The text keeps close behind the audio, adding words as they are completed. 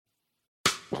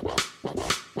Hello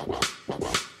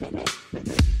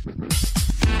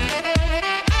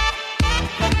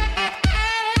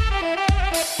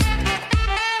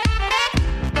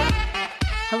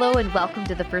and welcome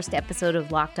to the first episode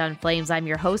of Locked On Flames. I'm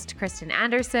your host, Kristen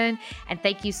Anderson, and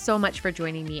thank you so much for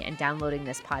joining me and downloading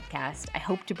this podcast. I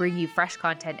hope to bring you fresh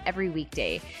content every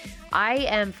weekday. I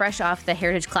am fresh off the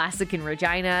Heritage Classic in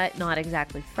Regina, not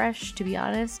exactly fresh, to be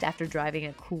honest, after driving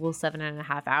a cool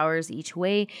 7.5 hours each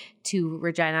way to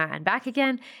Regina and back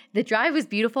again. The drive was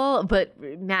beautiful, but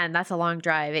man, that's a long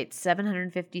drive. It's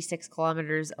 756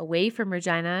 kilometers away from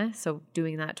Regina, so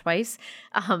doing that twice.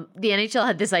 The NHL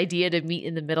had this idea to meet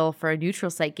in the middle for a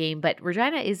neutral site game, but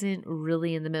Regina isn't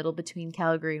really in the middle between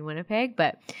Calgary and Winnipeg,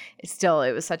 but still,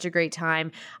 it was such a great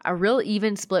time. A real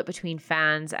even split between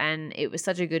fans, and it was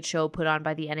such a good show put on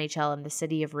by the NHL and the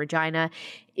city of Regina.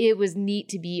 It was neat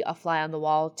to be a fly on the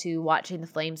wall to watching the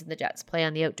Flames and the Jets play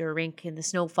on the outdoor rink and the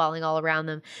snow falling all around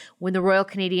them. When the Royal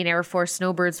Canadian Air Force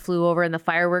snowbirds flew over and the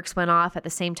fireworks went off at the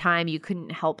same time, you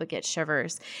couldn't help but get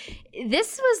shivers.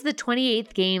 This was the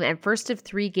 28th game and first of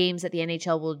 3 games that the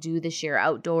NHL will do this year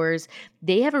outdoors.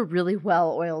 They have a really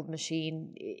well-oiled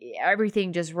machine.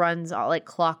 Everything just runs all like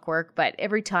clockwork, but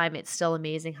every time it's still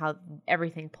amazing how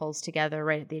everything pulls together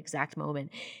right at the exact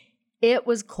moment. It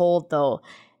was cold though.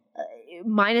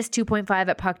 Minus 2.5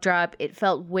 at puck drop. It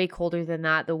felt way colder than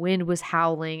that. The wind was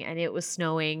howling and it was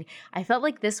snowing. I felt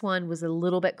like this one was a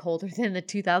little bit colder than the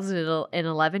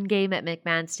 2011 game at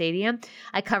McMahon Stadium.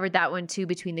 I covered that one too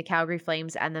between the Calgary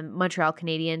Flames and the Montreal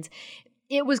Canadiens.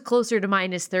 It was closer to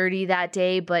minus 30 that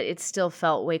day, but it still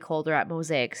felt way colder at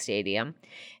Mosaic Stadium.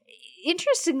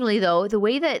 Interestingly, though, the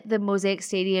way that the Mosaic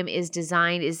Stadium is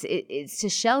designed is it's to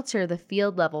shelter the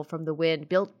field level from the wind,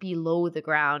 built below the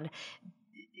ground.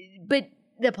 But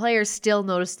the players still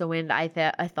noticed the wind, I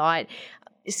thought.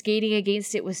 Skating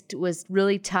against it was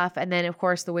really tough. And then, of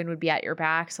course, the wind would be at your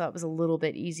back, so that was a little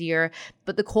bit easier.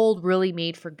 But the cold really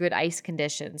made for good ice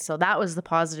conditions. So that was the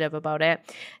positive about it.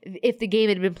 If the game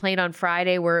had been played on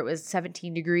Friday where it was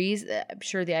 17 degrees, I'm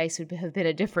sure the ice would have been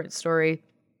a different story.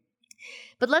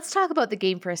 But let's talk about the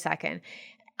game for a second.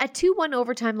 A 2-1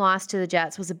 overtime loss to the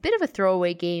Jets was a bit of a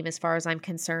throwaway game as far as I'm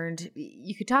concerned.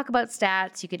 You could talk about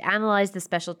stats, you could analyze the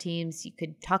special teams, you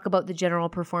could talk about the general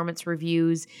performance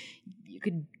reviews, you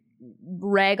could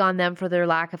rag on them for their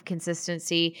lack of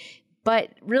consistency.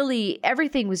 But really,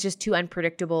 everything was just too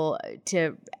unpredictable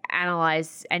to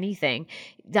analyze anything.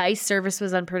 The ice service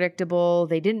was unpredictable.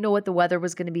 They didn't know what the weather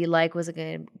was going to be like. Was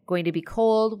it going to be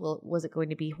cold? Was it going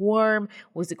to be warm?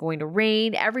 Was it going to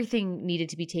rain? Everything needed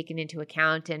to be taken into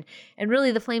account. And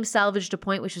really, the Flames salvaged a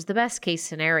point, which was the best case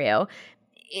scenario.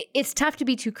 It's tough to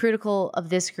be too critical of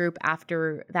this group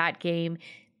after that game.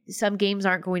 Some games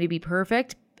aren't going to be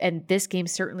perfect, and this game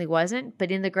certainly wasn't, but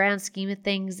in the grand scheme of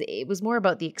things, it was more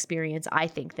about the experience, I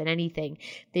think, than anything.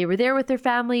 They were there with their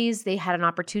families. They had an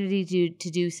opportunity to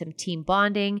do some team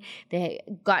bonding. They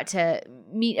got to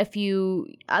meet a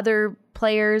few other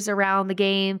players around the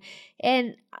game.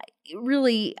 And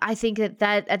really, I think that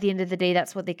at the end of the day,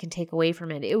 that's what they can take away from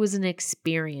it. It was an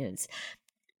experience.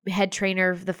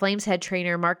 The Flames head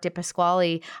trainer, Mark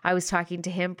DePasquale, I was talking to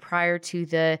him prior to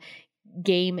the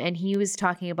game, and he was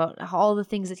talking about all the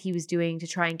things that he was doing to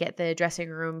try and get the dressing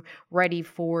room ready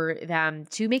for them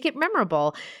to make it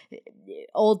memorable.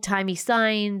 Old-timey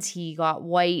signs, he got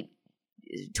white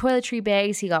toiletry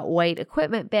bags, he got white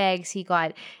equipment bags, he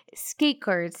got skate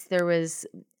guards, there was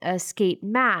skate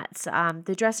mats.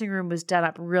 The dressing room was done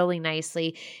up really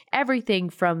nicely. Everything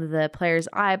from the players'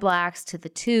 eye blacks to the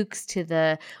toques to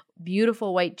the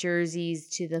beautiful white jerseys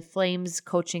to the Flames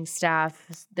coaching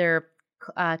staff, their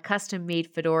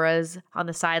custom-made fedoras on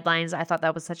the sidelines. I thought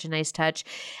that was such a nice touch.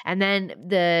 And then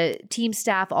the team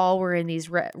staff all were in these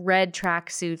red track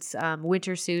suits,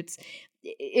 winter suits.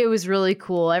 It was really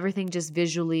cool. Everything just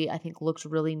visually, I think, looked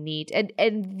really neat.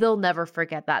 And they'll never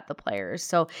forget that, the players.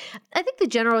 So I think the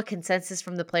general consensus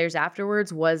from the players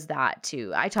afterwards was that,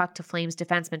 too. I talked to Flames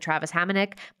defenseman Travis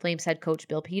Hamonic, Flames head coach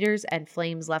Bill Peters, and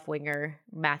Flames left winger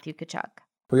Matthew Tkachuk.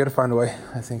 We got to find a way,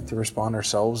 I think, to respond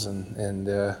ourselves and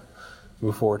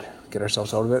move forward, get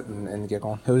ourselves out of it, and get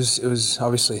going. It was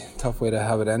obviously a tough way to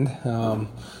have it end,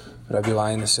 but I'd be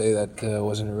lying to say that it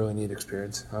wasn't a really neat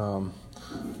experience.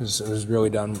 It was really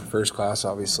done first class,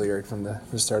 obviously, right from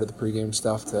the start of the pregame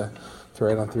stuff to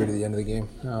right on through to the end of the game.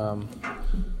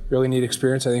 Really neat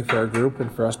experience, I think, for our group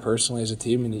and for us personally as a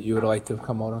team, and you would like to have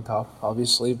come out on top,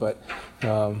 obviously, but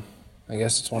I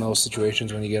guess it's one of those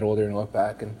situations when you get older and look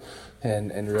back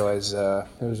and realize it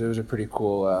was a pretty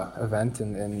cool event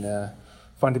and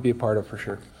fun to be a part of for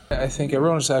sure. I think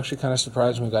everyone was actually kind of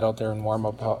surprised when we got out there and warm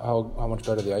up how much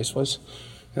better the ice was.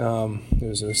 It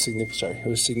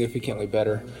was significantly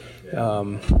better.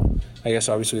 I guess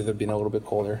obviously with it being a little bit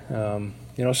colder.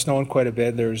 Snowing quite a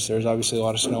bit. There's obviously a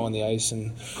lot of snow on the ice,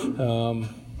 and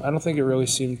I don't think it really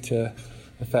seemed to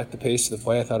affect the pace of the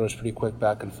play. I thought it was pretty quick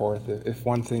back and forth. If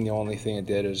one thing, the only thing it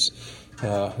did is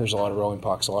there's a lot of rolling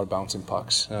pucks, a lot of bouncing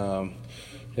pucks.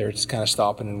 They're just kind of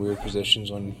stopping in weird positions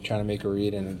when trying to make a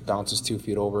read, and it bounces 2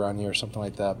 feet over on you or something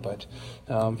like that. But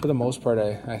for the most part,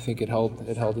 I think it held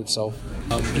itself.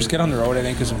 Just get on the road, I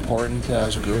think, is important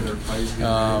as a group.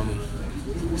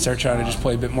 Start trying to just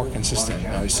play a bit more consistent.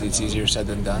 Obviously, it's easier said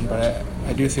than done, but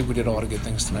I do think we did a lot of good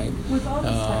things tonight.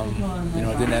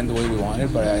 It didn't end the way we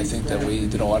wanted, but I think that we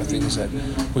did a lot of things that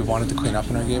we wanted to clean up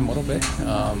in our game a little bit,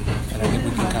 and I think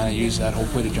we can kind of use that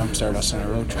hopefully to jumpstart us on a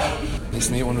road trip. It's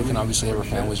neat when we can obviously have our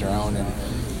families around,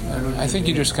 and I think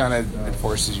it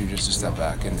forces you just to step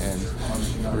back and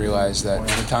realize that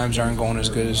the times aren't going as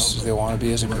good as they want to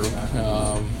be as a group.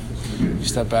 You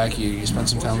step back, you spend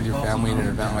some time with your family in an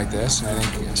event like this, and I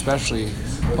think especially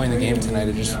playing the game tonight,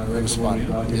 it was fun.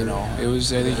 I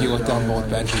think you looked down both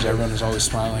benches, everyone was always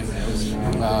smiling.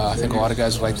 I think a lot of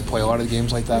guys would like to play a lot of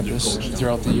games like that just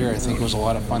throughout the year. I think it was a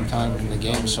lot of fun time in the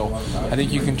game, so I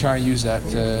think you can try and use that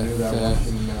to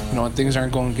when things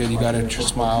aren't going good, you got to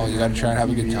smile, you got to try and have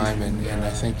a good time, and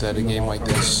I think that a game like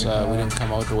this, we didn't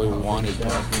come out the way we wanted,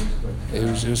 but it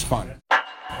was fun.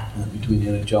 Between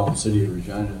the NHL and City of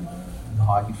Regina, the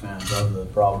hockey fans of the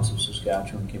province of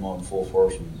Saskatchewan came out in full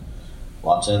force with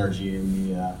lots of energy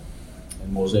in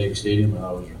Mosaic Stadium. It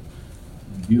was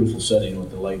a beautiful setting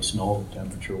with the light snow. The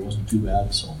temperature wasn't too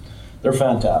bad, so they're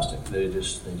fantastic. They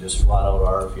just flat out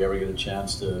are. If you ever get a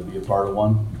chance to be a part of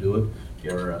one, do it. If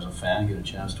you ever, as a fan, get a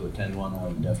chance to attend one, I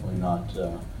would definitely not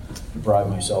deprive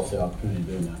myself the opportunity of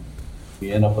doing that.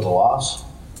 We end up with a loss.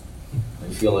 I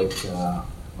feel like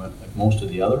most of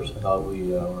the others, I thought we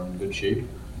were in good shape.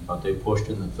 I thought they pushed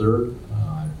in the third.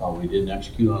 I thought we didn't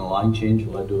execute on a line change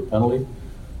that led to a penalty.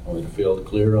 We failed to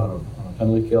clear on a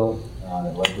penalty kill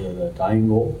that led to the tying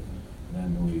goal.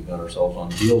 And then we got ourselves on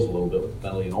the heels a little bit with the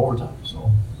penalty in overtime.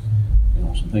 So,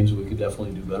 some things that we could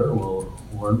definitely do better. We'll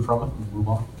learn from it and move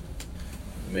on.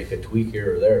 Make a tweak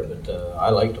here or there, but I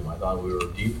liked them. I thought we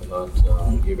were deep. I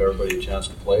thought we gave everybody a chance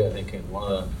to play. I think one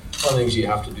of the things you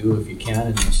have to do if you can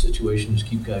in these situations is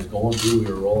keep guys going through.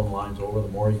 You're rolling lines over. The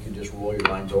more you can just roll your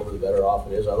lines over, the better off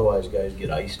it is. Otherwise, guys get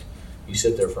iced. You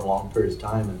sit there for a long period of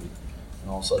time, and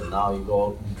all of a sudden now you go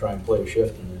out and try and play a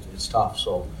shift, and it's tough.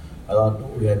 So I thought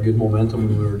we had good momentum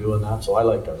when we were doing that. So I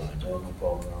liked our lines. I had no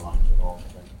problem with our lines at all.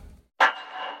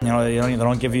 They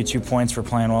don't give you 2 points for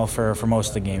playing well for most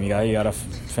of the game. You got to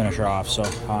finish her off. So,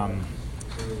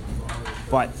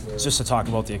 but just to talk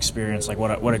about the experience, like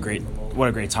what a great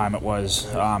time it was.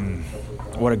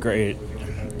 What a great,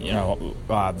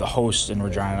 the host in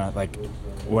Regina, like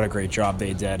what a great job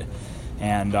they did,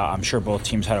 and I'm sure both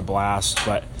teams had a blast.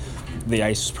 But the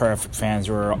ice was perfect. Fans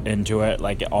were into it.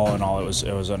 Like all in all, it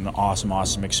was an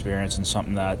awesome experience, and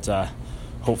something that.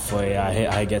 Hopefully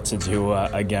I get to do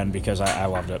again, because I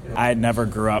loved it. I never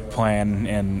grew up playing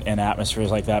in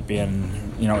atmospheres like that,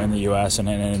 being in the U.S. and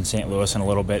in St. Louis and a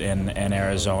little bit in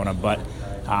Arizona, but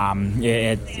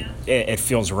it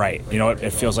feels right.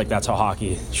 It feels like that's how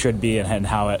hockey should be, and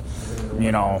how it,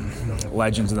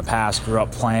 legends in the past grew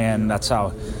up playing. That's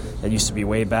how it used to be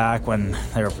way back when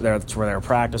that's where they were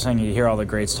practicing. You hear all the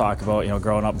greats talk about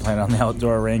growing up and playing on the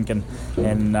outdoor rink, and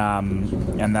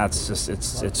that's just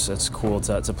it's cool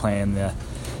to play in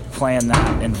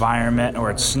that environment where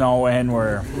it's snowing,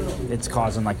 where it's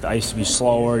causing like the ice to be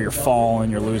slower. You're falling,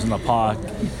 you're losing the puck.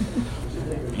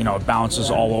 It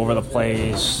bounces all over the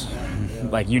place.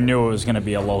 Like you knew it was going to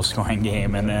be a low-scoring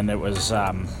game, and it was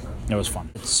fun.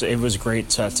 It was great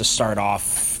to start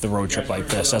off the road trip like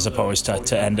this, as opposed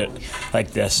to end it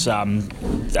like this.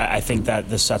 I think that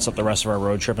this sets up the rest of our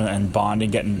road trip and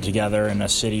bonding, getting together in a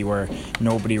city where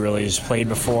nobody really has played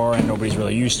before and nobody's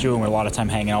really used to, and we're a lot of time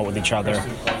hanging out with each other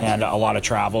and a lot of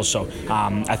travel. So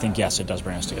I think, yes, it does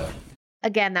bring us together.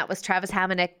 Again, that was Travis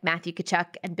Hamonic, Matthew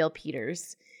Tkachuk, and Bill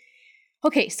Peters.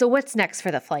 Okay, so what's next for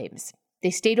the Flames?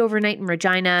 They stayed overnight in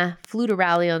Regina, flew to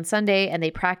Raleigh on Sunday, and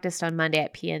they practiced on Monday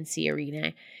at PNC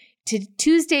Arena.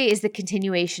 Tuesday is the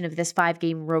continuation of this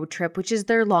 5-game road trip, which is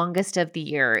their longest of the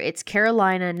year. It's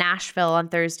Carolina, Nashville on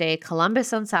Thursday,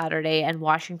 Columbus on Saturday, and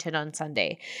Washington on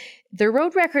Sunday. Their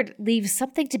road record leaves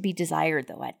something to be desired,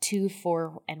 though, at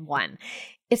 2-4-1.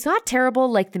 It's not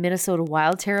terrible like the Minnesota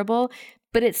Wild terrible,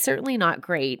 but it's certainly not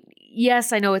great.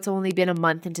 Yes, I know it's only been a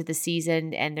month into the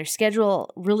season, and their schedule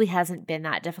really hasn't been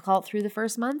that difficult through the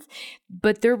first month,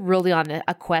 but they're really on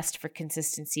a quest for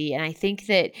consistency. And I think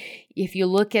that if you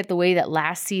look at the way that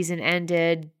last season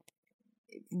ended,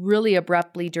 really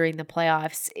abruptly during the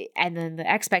playoffs, and then the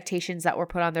expectations that were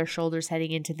put on their shoulders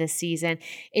heading into this season,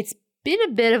 it's been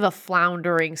a bit of a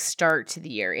floundering start to the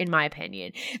year, in my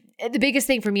opinion. The biggest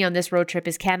thing for me on this road trip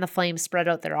is, can the Flames spread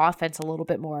out their offense a little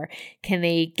bit more? Can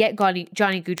they get Johnny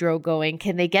Gaudreau going?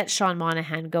 Can they get Sean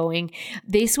Monahan going?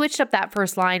 They switched up that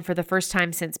first line for the first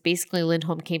time since basically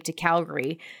Lindholm came to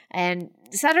Calgary. And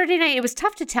Saturday night, it was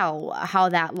tough to tell how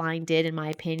that line did, in my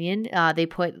opinion. They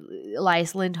put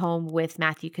Elias Lindholm with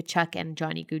Matthew Tkachuk and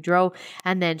Johnny Gaudreau,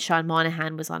 and then Sean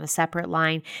Monahan was on a separate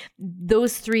line.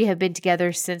 Those three have been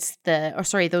together since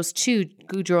those two,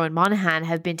 Gaudreau and Monahan,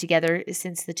 have been together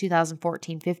since the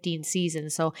 2014-15 season.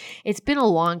 So it's been a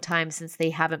long time since they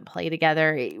haven't played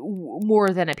together, more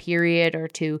than a period or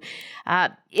two.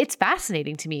 It's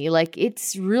fascinating to me. Like,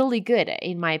 it's really good,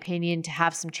 in my opinion, to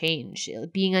have some change.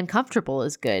 Being uncomfortable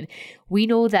is good. We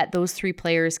know that those three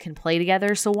players can play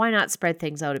together, so why not spread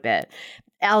things out a bit?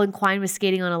 Alan Quine was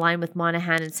skating on a line with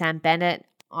Monahan and Sam Bennett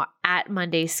at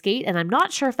Monday's skate, and I'm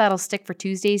not sure if that'll stick for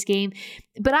Tuesday's game,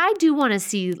 but I do want to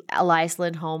see Elias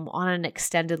Lindholm on an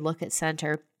extended look at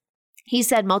center. He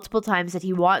said multiple times that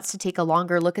he wants to take a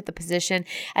longer look at the position,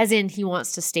 as in he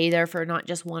wants to stay there for not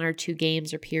just 1 or 2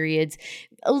 games or periods,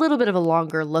 a little bit of a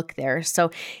longer look there. So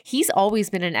he's always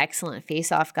been an excellent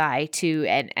face-off guy too,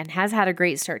 and has had a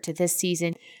great start to this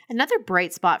season. Another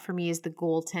bright spot for me is the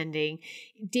goaltending.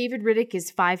 David Rittich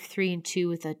is 5-3-2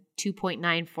 with a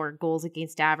 2.94 goals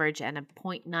against average and a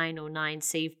 .909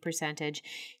 save percentage.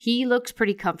 He looks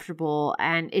pretty comfortable,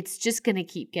 and it's just going to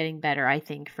keep getting better, I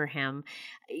think, for him.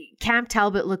 Cam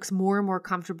Talbot looks more and more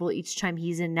comfortable each time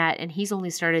he's in net, and he's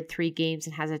only started 3 games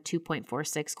and has a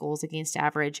 2.46 goals against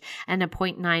average and a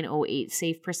 .908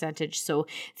 save percentage. So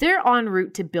they're en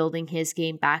route to building his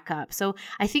game back up. So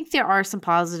I think there are some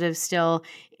positives still,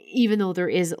 even though there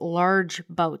is large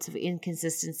bouts of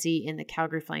inconsistency in the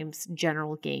Calgary Flames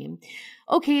general game.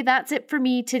 Okay, that's it for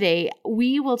me today.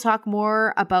 We will talk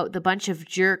more about the bunch of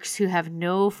jerks who have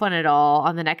no fun at all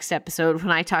on the next episode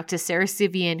when I talk to Sarah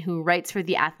Sivian, who writes for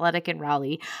The Athletic and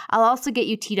Raleigh. I'll also get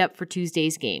you teed up for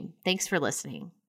Tuesday's game. Thanks for listening.